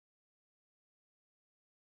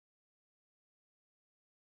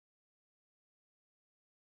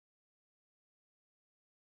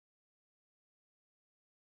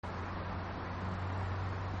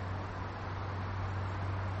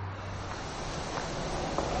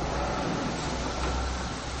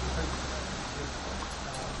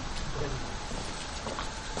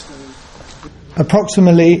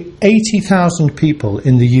Approximately 80,000 people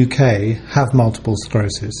in the UK have multiple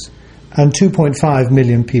sclerosis and 2.5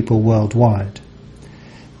 million people worldwide.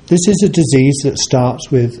 This is a disease that starts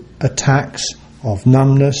with attacks of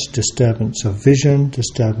numbness, disturbance of vision,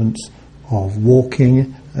 disturbance of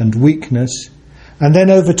walking and weakness, and then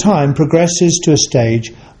over time progresses to a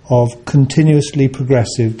stage of continuously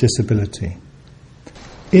progressive disability.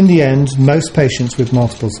 In the end, most patients with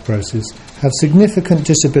multiple sclerosis have significant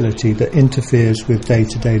disability that interferes with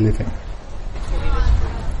day-to-day living.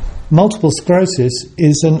 Multiple sclerosis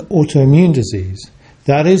is an autoimmune disease.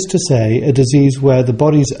 That is to say, a disease where the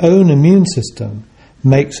body's own immune system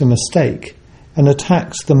makes a mistake and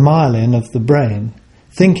attacks the myelin of the brain,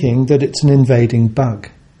 thinking that it's an invading bug.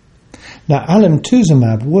 Now,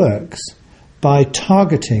 Alemtuzumab works by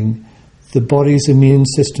targeting the body's immune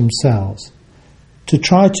system cells to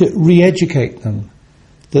try to re-educate them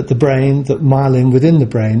that the brain, that myelin within the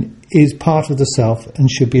brain, is part of the self and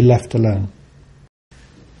should be left alone.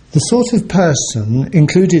 The sort of person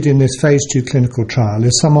included in this phase 2 clinical trial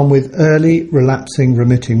is someone with early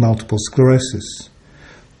relapsing-remitting multiple sclerosis.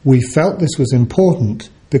 We felt this was important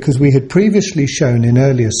because we had previously shown in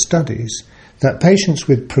earlier studies that patients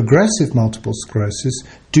with progressive multiple sclerosis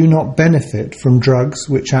do not benefit from drugs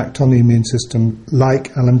which act on the immune system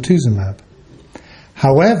like Alemtuzumab.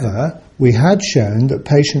 However, we had shown that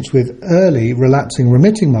patients with early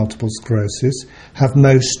relapsing-remitting multiple sclerosis have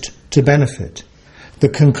most to benefit. The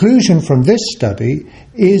conclusion from this study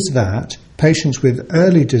is that patients with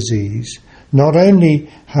early disease not only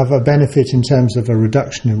have a benefit in terms of a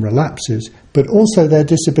reduction in relapses, but also their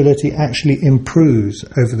disability actually improves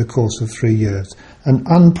over the course of 3 years, an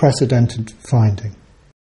unprecedented finding.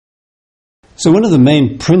 So one of the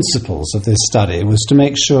main principles of this study was to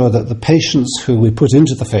make sure that the patients who we put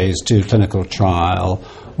into the phase 2 clinical trial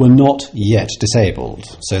were not yet disabled.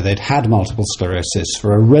 So they'd had multiple sclerosis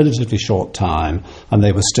for a relatively short time and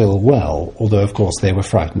they were still well, although of course they were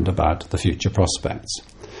frightened about the future prospects.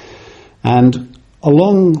 And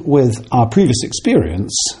along with our previous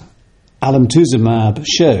experience, Alemtuzumab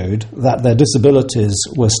showed that their disabilities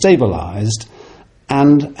were stabilised,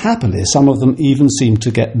 and happily some of them even seemed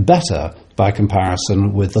to get better by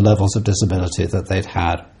comparison with the levels of disability that they'd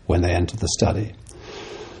had when they entered the study.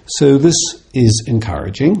 So this is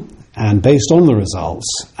encouraging, and based on the results,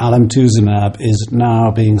 Alemtuzumab is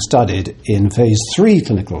now being studied in phase 3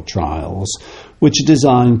 clinical trials, which are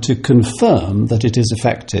designed to confirm that it is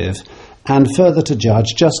effective and further to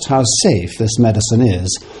judge just how safe this medicine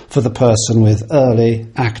is for the person with early,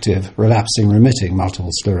 active, relapsing-remitting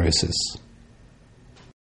multiple sclerosis.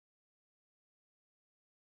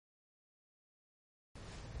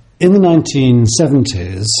 In the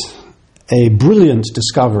 1970s, a brilliant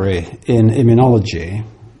discovery in immunology,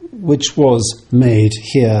 which was made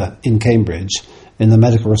here in Cambridge in the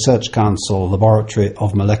Medical Research Council Laboratory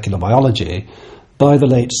of Molecular Biology by the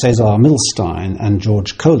late César Milstein and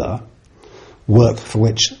George Kohler, work for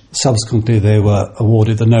which subsequently they were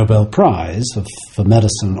awarded the Nobel Prize for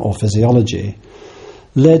Medicine or Physiology,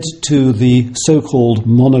 led to the so-called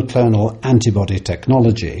monoclonal antibody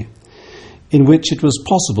technology, in which it was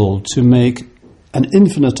possible to make an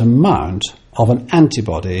infinite amount of an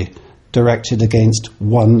antibody directed against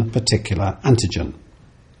one particular antigen.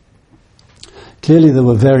 Clearly there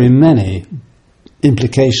were very many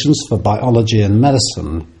implications for biology and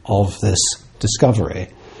medicine of this discovery,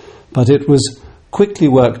 but it was quickly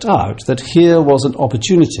worked out that here was an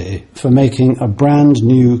opportunity for making a brand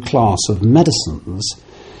new class of medicines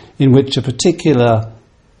in which a particular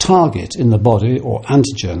target in the body or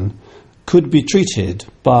antigen could be treated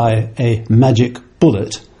by a magic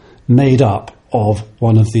bullet made up of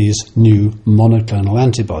one of these new monoclonal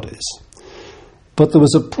antibodies. But there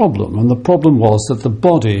was a problem, and the problem was that the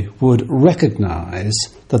body would recognize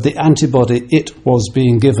that the antibody it was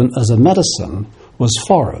being given as a medicine was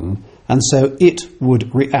foreign, and so it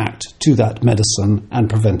would react to that medicine and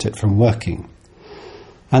prevent it from working.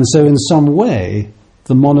 And so in some way,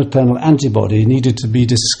 the monoclonal antibody needed to be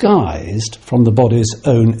disguised from the body's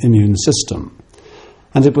own immune system.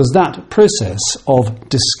 And it was that process of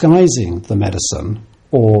disguising the medicine,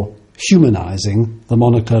 or humanizing the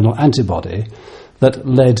monoclonal antibody, that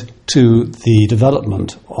led to the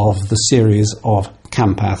development of the series of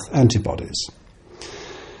Campath antibodies.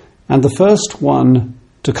 And the first one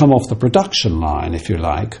to come off the production line, if you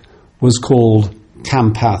like, was called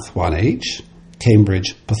Campath 1H,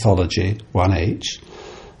 Cambridge Pathology 1H.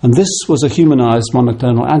 And this was a humanized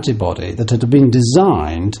monoclonal antibody that had been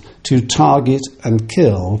designed to target and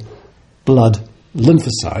kill blood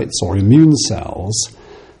lymphocytes or immune cells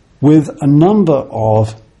with a number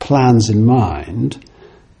of plans in mind,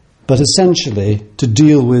 but essentially to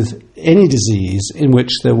deal with any disease in which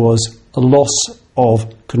there was a loss of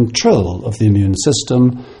control of the immune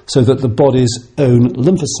system so that the body's own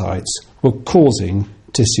lymphocytes were causing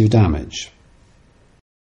tissue damage.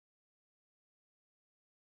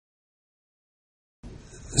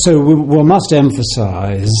 So we must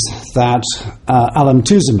emphasize that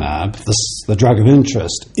Alemtuzumab, the drug of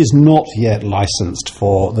interest, is not yet licensed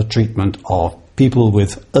for the treatment of people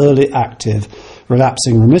with early active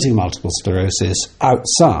relapsing-remitting multiple sclerosis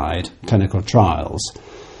outside clinical trials.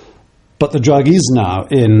 But the drug is now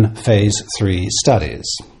in phase 3 studies.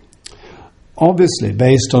 Obviously,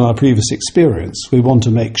 based on our previous experience, we want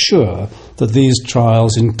to make sure that these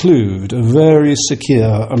trials include a very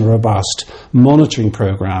secure and robust monitoring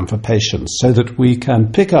program for patients so that we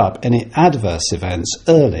can pick up any adverse events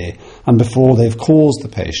early and before they've caused the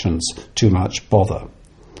patients too much bother.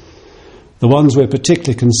 The ones we're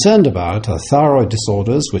particularly concerned about are thyroid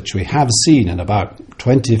disorders, which we have seen in about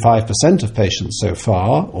 25% of patients so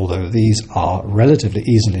far, although these are relatively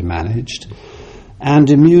easily managed, and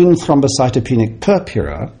immune thrombocytopenic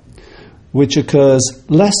purpura, which occurs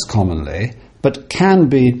less commonly but can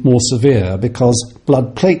be more severe because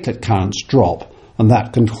blood platelet counts drop and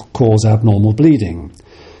that can cause abnormal bleeding.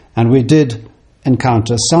 And we did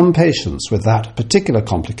encounter some patients with that particular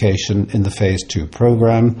complication in the phase 2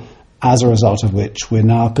 program, as a result of which we're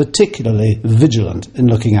now particularly vigilant in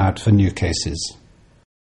looking out for new cases.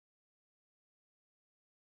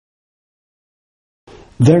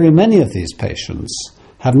 Very many of these patients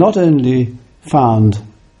have not only found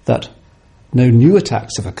that no new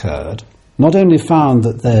attacks have occurred, not only found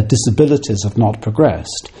that their disabilities have not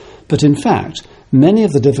progressed, but in fact, many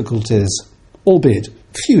of the difficulties, albeit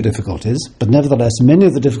few difficulties, but nevertheless many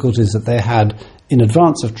of the difficulties that they had in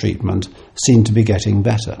advance of treatment seem to be getting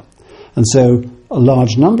better. And so a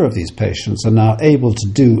large number of these patients are now able to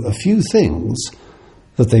do a few things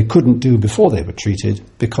that they couldn't do before they were treated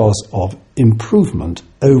because of improvement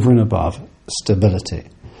over and above stability.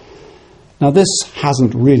 Now, this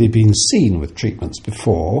hasn't really been seen with treatments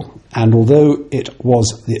before, and although it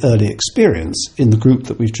was the early experience in the group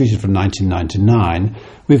that we've treated from 1999,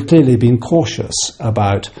 we've clearly been cautious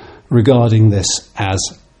about regarding this as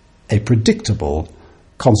a predictable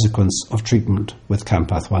consequence of treatment with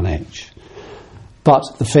Campath-1H. But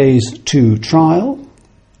the phase 2 trial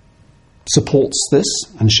supports this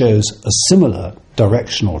and shows a similar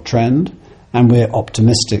directional trend, and we're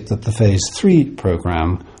optimistic that the phase 3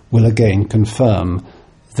 program will again confirm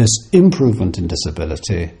this improvement in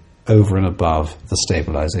disability over and above the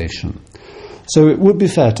stabilization. So it would be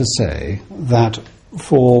fair to say that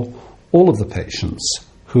for all of the patients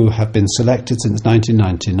who have been selected since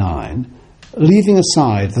 1999, leaving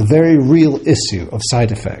aside the very real issue of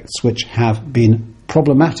side effects, which have been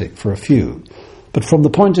problematic for a few, but from the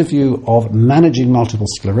point of view of managing multiple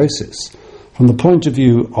sclerosis, from the point of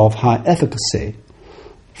view of high efficacy,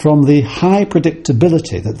 from the high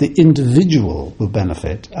predictability that the individual will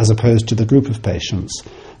benefit as opposed to the group of patients,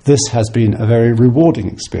 this has been a very rewarding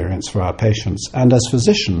experience for our patients, and as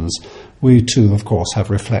physicians, we too, of course, have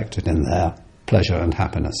reflected in their pleasure and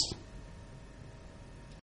happiness.